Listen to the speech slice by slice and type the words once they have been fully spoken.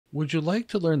Would you like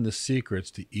to learn the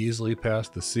secrets to easily pass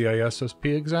the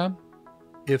CISSP exam?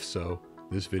 If so,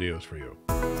 this video is for you.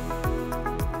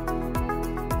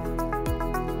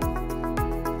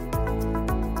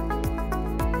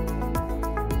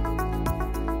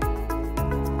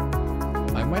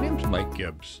 Hi, my name's Mike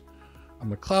Gibbs.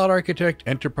 I'm a cloud architect,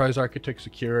 enterprise architect,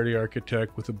 security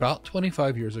architect with about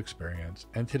 25 years experience.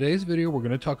 And today's video, we're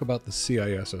going to talk about the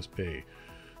CISSP.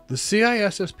 The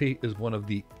CISSP is one of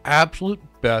the absolute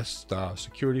best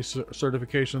security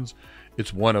certifications.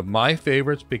 It's one of my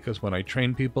favorites because when I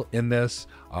train people in this,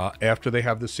 after they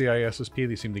have the CISSP,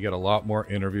 they seem to get a lot more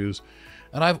interviews.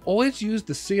 And I've always used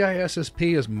the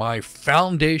CISSP as my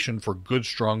foundation for good,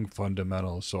 strong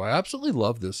fundamentals. So I absolutely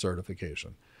love this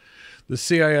certification. The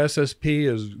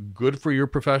CISSP is good for your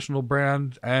professional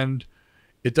brand and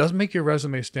it does make your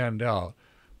resume stand out.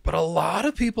 But a lot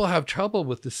of people have trouble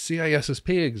with the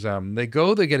CISSP exam. They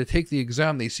get to take the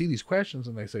exam, they see these questions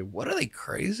and they say, what, are they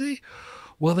crazy?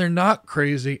 Well, they're not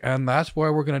crazy. And that's why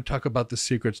we're going to talk about the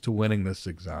secrets to winning this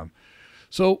exam.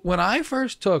 So when I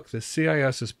first took the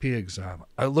CISSP exam,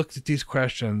 I looked at these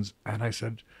questions and I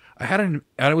said, and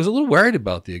I was a little worried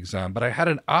about the exam, but I had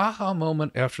an aha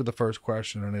moment after the first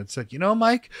question. And it said, you know,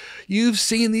 Mike, you've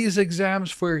seen these exams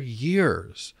for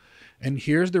years. And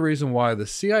here's the reason why. The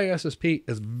CISSP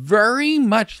is very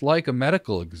much like a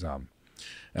medical exam.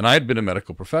 And I had been a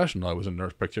medical professional. I was a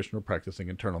nurse practitioner practicing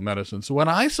internal medicine. So when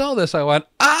I saw this, I went,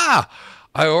 I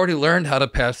already learned how to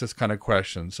pass this kind of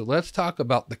question. So let's talk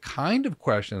about the kind of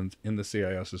questions in the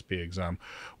CISSP exam.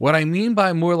 What I mean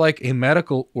by more like a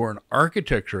medical or an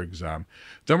architecture exam.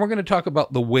 Then we're going to talk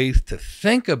about the ways to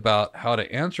think about how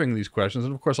to answering these questions.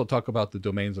 And of course, I'll talk about the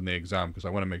domains in the exam because I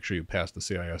want to make sure you pass the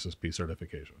CISSP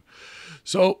certification.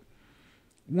 So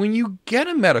when you get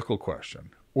a medical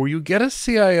question, or you get a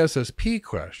CISSP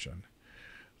question,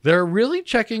 they're really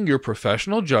checking your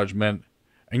professional judgment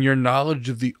and your knowledge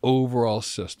of the overall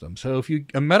system. So if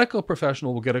a medical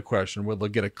professional will get a question where they'll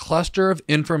get a cluster of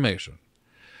information.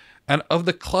 And of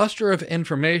the cluster of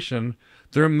information,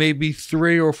 there may be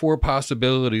 3 or 4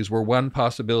 possibilities where one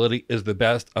possibility is the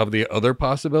best of the other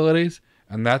possibilities.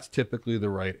 And that's typically the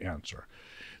right answer.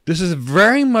 This is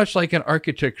very much like an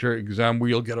architecture exam where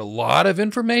you'll get a lot of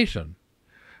information.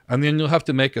 And then you'll have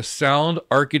to make a sound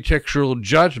architectural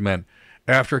judgment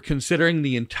after considering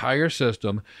the entire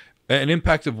system, an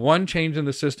impact of one change in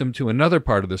the system to another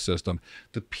part of the system,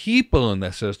 the people in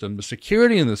the system, the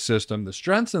security in the system, the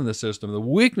strengths in the system, the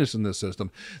weakness in the system,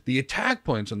 the attack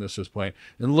points in the system,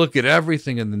 and look at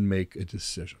everything and then make a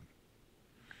decision.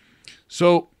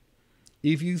 So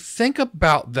if you think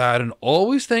about that and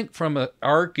always think from an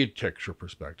architecture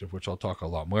perspective, which I'll talk a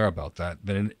lot more about that,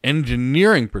 than an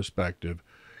engineering perspective,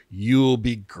 you'll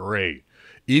be great.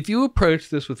 If you approach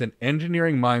this with an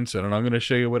engineering mindset, and I'm going to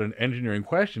show you what an engineering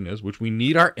question is, which we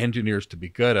need our engineers to be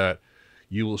good at,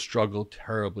 you will struggle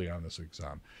terribly on this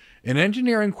exam. An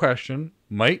engineering question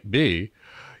might be,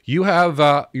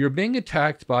 you're being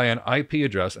attacked by an IP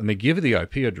address, and they give you the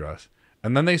IP address,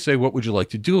 and then they say, what would you like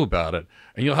to do about it?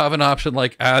 And you'll have an option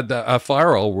like add a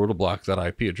firewall rule to block that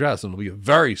IP address, and it'll be a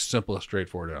very simple,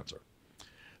 straightforward answer.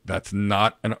 That's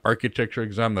not an architecture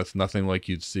exam. That's nothing like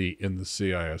you'd see in the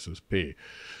CISSP.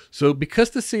 So because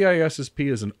the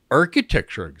CISSP is an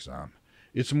architecture exam,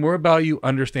 it's more about you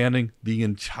understanding the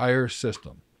entire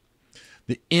system,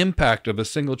 the impact of a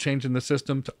single change in the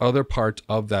system to other parts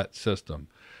of that system,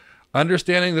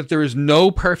 understanding that there is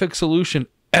no perfect solution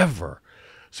ever.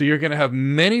 So you're going to have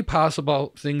many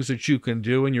possible things that you can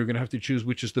do, and you're going to have to choose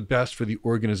which is the best for the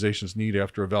organization's need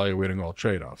after evaluating all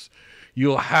trade-offs.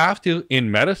 You'll have to,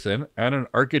 in medicine and in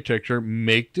architecture,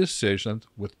 make decisions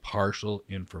with partial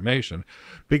information,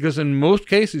 because in most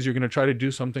cases, you're going to try to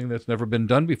do something that's never been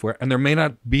done before, and there may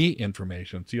not be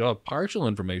information. So you'll have partial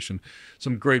information,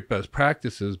 some great best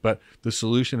practices, but the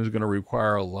solution is going to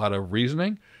require a lot of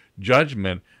reasoning,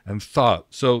 judgment, and thought.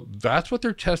 So that's what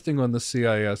they're testing on the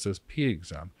CISSP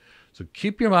exam. So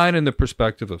keep your mind in the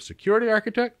perspective of security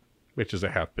architect, which is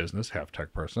a half business, half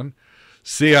tech person,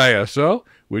 CISO,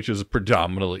 which is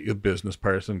predominantly a business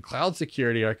person, cloud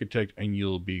security architect, and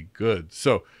you'll be good.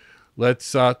 So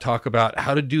let's talk about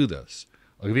how to do this.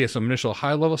 I'll give you some initial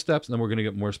high-level steps, and then we're going to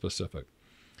get more specific.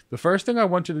 The first thing I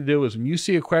want you to do is when you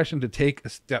see a question to take a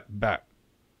step back.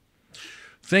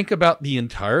 Think about the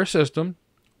entire system.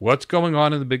 What's going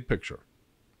on in the big picture?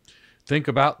 Think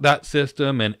about that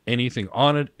system and anything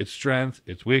on it, its strengths,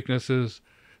 its weaknesses.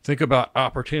 Think about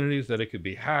opportunities that it could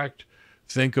be hacked.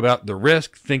 Think about the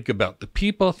risk. Think about the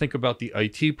people. Think about the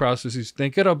IT processes.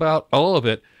 Think about all of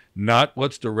it, not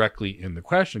what's directly in the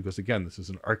question, because again, this is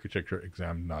an architecture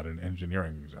exam, not an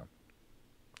engineering exam.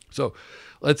 So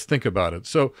let's think about it.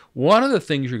 So one of the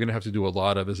things you're going to have to do a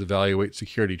lot of is evaluate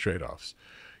security trade-offs.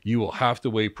 You will have to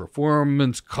weigh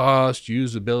performance, cost,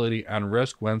 usability, and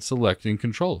risk when selecting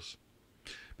controls,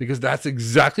 because that's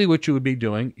exactly what you would be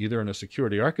doing either in a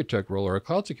security architect role or a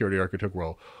cloud security architect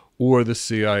role or the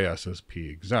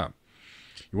CISSP exam.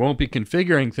 You won't be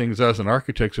configuring things as an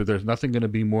architect, so there's nothing going to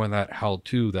be more than that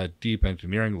how-to, that deep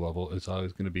engineering level. It's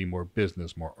always going to be more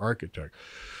business, more architect.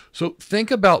 So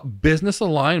think about business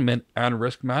alignment and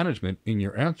risk management in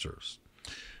your answers.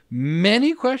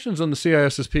 Many questions on the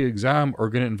CISSP exam are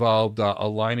going to involve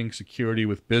aligning security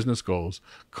with business goals,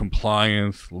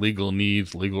 compliance, legal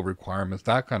needs, legal requirements,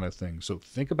 that kind of thing. So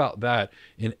think about that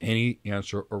in any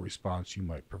answer or response you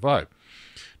might provide.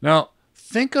 Now,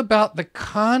 think about the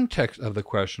context of the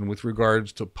question with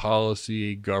regards to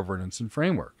policy, governance, and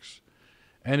frameworks.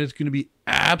 And it's going to be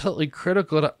absolutely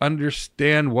critical to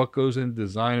understand what goes into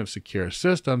design of secure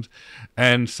systems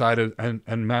and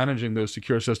managing those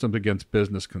secure systems against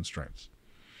business constraints.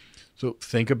 So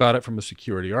think about it from a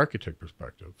security architect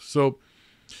perspective. So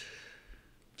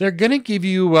they're going to give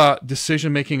you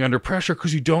decision making under pressure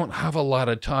because you don't have a lot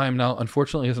of time. Now,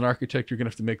 unfortunately, as an architect, you're going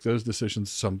to have to make those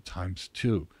decisions sometimes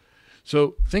too.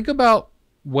 So think about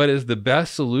what is the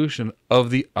best solution of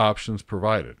the options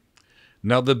provided.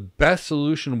 Now, the best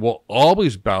solution will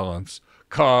always balance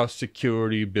cost,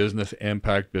 security, business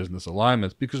impact, business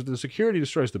alignments, because if the security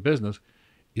destroys the business,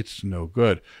 it's no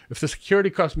good. If the security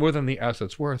costs more than the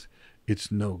asset's worth,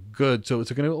 it's no good. So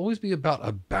it's going to always be about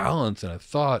a balance and a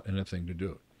thought and a thing to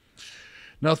do.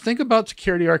 Now, think about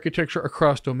security architecture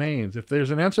across domains. If there's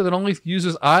an answer that only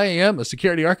uses IAM as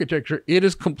security architecture, it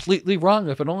is completely wrong.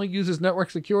 If it only uses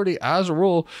network security as a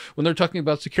rule, when they're talking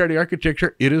about security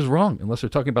architecture, it is wrong, unless they're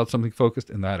talking about something focused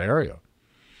in that area.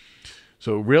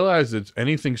 So realize that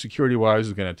anything security-wise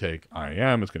is going to take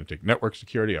IAM, it's going to take network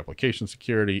security, application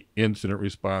security, incident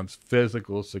response,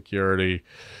 physical security,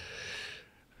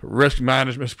 risk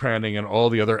management planning, and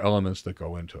all the other elements that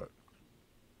go into it.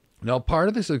 Now, part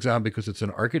of this exam, because it's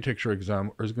an architecture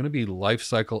exam, is going to be life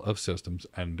cycle of systems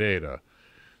and data.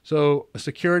 So a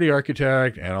security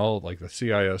architect and all like the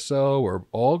CISO are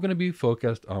all going to be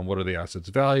focused on what are the asset's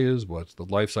values, what's the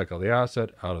life cycle of the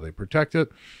asset, how do they protect it.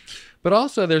 But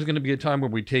also there's going to be a time where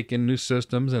we take in new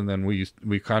systems and then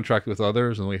we contract with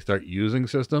others and we start using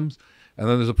systems. And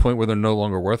then there's a point where they're no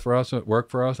longer work for us,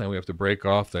 and we have to break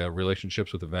off the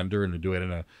relationships with the vendor and to do it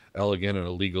in an elegant and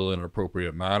a legal and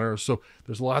appropriate manner. So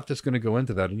there's a lot that's going to go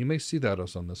into that, and you may see that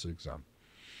also on this exam.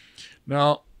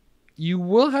 Now, you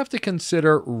will have to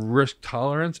consider risk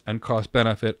tolerance and cost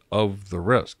benefit of the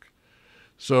risk.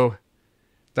 So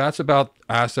that's about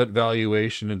asset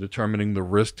valuation and determining the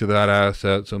risk to that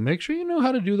asset. So make sure you know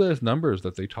how to do those numbers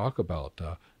that they talk about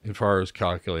as far as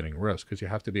calculating risk, because you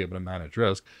have to be able to manage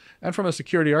risk. And from a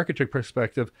security architect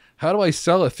perspective, how do I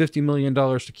sell a $50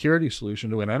 million security solution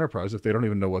to an enterprise if they don't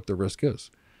even know what the risk is?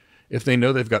 If they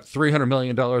know they've got $300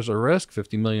 million of risk,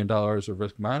 $50 million of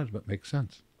risk management makes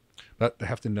sense. But they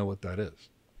have to know what that is.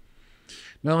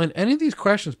 Now, in any of these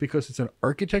questions, because it's an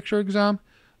architecture exam,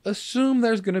 assume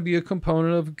there's going to be a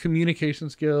component of communication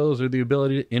skills or the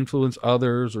ability to influence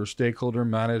others or stakeholder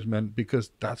management, because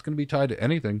that's going to be tied to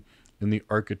anything in the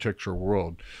architecture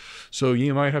world. So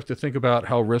you might have to think about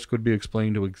how risk would be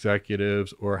explained to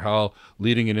executives, or how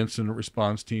leading an incident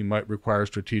response team might require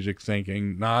strategic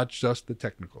thinking, not just the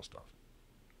technical stuff.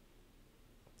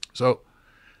 So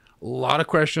a lot of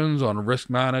questions on risk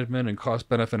management and cost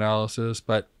benefit analysis,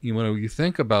 but when you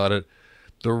think about it,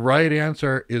 the right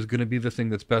answer is going to be the thing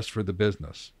that's best for the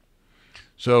business.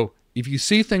 So if you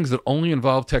see things that only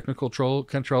involve technical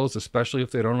controls, especially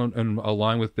if they don't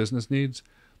align with business needs,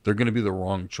 they're going to be the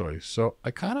wrong choice. So I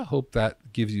kind of hope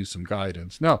that gives you some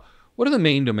guidance. Now, what are the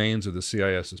main domains of the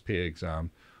CISSP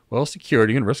exam? Well,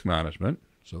 security and risk management.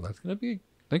 So that's going to be,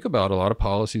 think about a lot of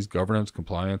policies, governance,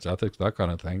 compliance, ethics, that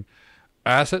kind of thing.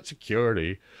 Asset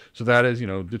security. So that is,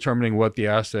 determining what the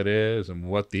asset is and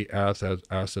what the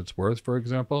asset's worth, for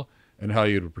example, and how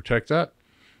you would protect that,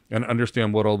 and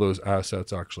understand what all those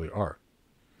assets actually are.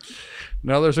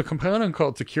 Now, there's a component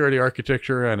called security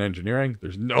architecture and engineering.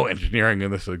 There's no engineering in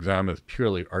this exam. It's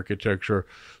purely architecture.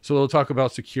 So we'll talk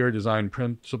about secure design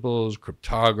principles,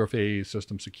 cryptography,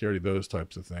 system security, those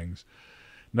types of things.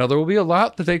 Now, there will be a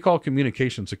lot that they call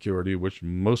communication security, which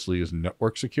mostly is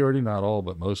network security, not all,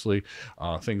 but mostly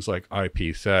things like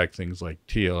IPsec, things like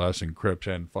TLS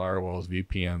encryption, firewalls,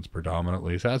 VPNs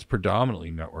predominantly. So that's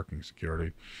predominantly networking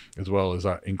security, as well as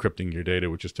encrypting your data,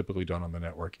 which is typically done on the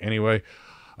network anyway.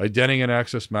 Identity and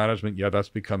access management, yeah, that's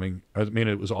becoming, I mean,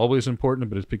 it was always important,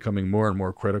 but it's becoming more and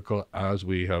more critical as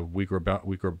we have weaker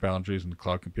boundaries in the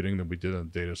cloud computing than we did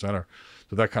in the data center.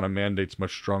 So that kind of mandates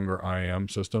much stronger IAM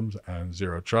systems and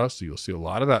zero trust. So you'll see a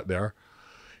lot of that there.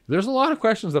 There's a lot of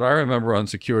questions that I remember on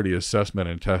security assessment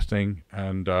and testing,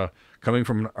 and coming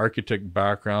from an architect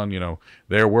background, you know,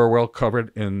 they were well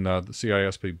covered in the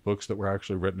CISSP books that were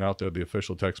actually written out there, the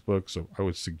official textbooks. So I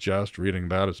would suggest reading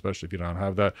that, especially if you don't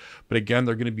have that. But again,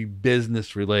 they're going to be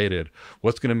business related.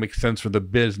 What's going to make sense for the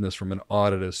business from an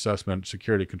audit, assessment,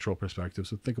 security control perspective?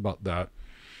 So think about that.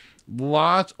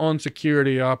 Lots on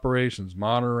security operations,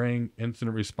 monitoring,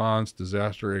 incident response,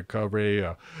 disaster recovery,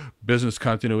 business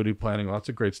continuity planning, lots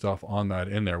of great stuff on that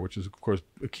in there, which is, of course,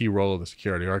 a key role of the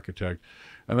security architect.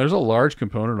 And there's a large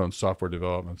component on software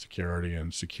development security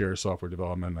and secure software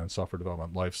development and software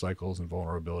development life cycles and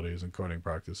vulnerabilities and coding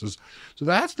practices. So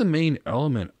that's the main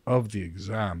element of the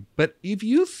exam. But if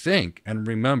you think, and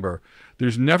remember,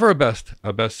 there's never a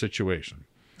best situation.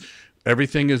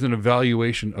 Everything is an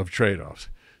evaluation of trade-offs.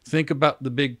 Think about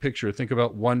the big picture. Think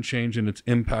about one change and its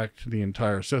impact to the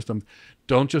entire system.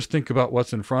 Don't just think about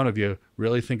what's in front of you.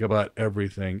 Really think about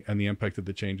everything and the impact of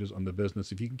the changes on the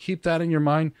business. If you can keep that in your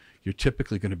mind, you're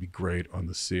typically going to be great on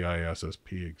the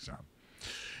CISSP exam.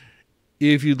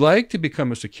 If you'd like to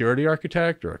become a security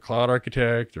architect or a cloud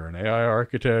architect or an AI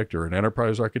architect or an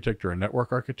enterprise architect or a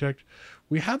network architect,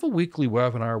 we have a weekly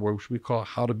webinar which we call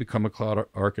How to Become a Cloud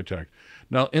Architect.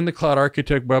 Now, in the Cloud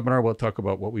Architect webinar, we'll talk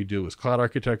about what we do as cloud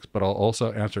architects, but I'll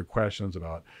also answer questions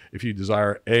about if you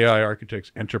desire AI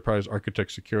architects, enterprise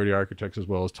architects, security architects, as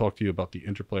well as talk to you about the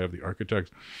interplay of the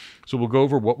architects. So we'll go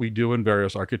over what we do in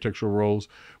various architectural roles.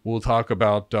 We'll talk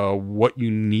about what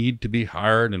you need to be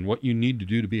hired and what you need to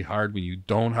do to be hired when you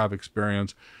don't have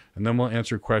experience. And then we'll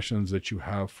answer questions that you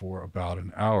have for about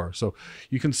an hour. So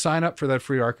you can sign up for that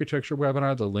free architecture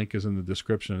webinar. The link is in the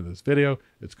description of this video.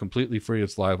 It's completely free.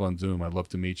 It's live on Zoom. I'd love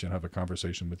to meet you and have a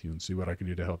conversation with you and see what I can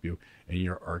do to help you in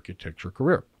your architecture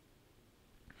career.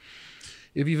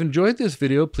 If you've enjoyed this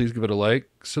video, please give it a like,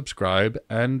 subscribe,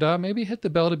 and maybe hit the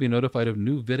bell to be notified of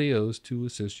new videos to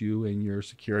assist you in your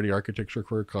security architecture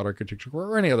career, cloud architecture career,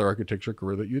 or any other architecture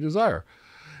career that you desire.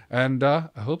 And I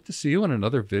hope to see you in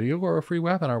another video or a free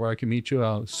webinar where I can meet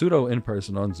you pseudo in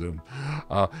person on Zoom.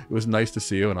 It was nice to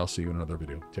see you, and I'll see you in another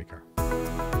video. Take care.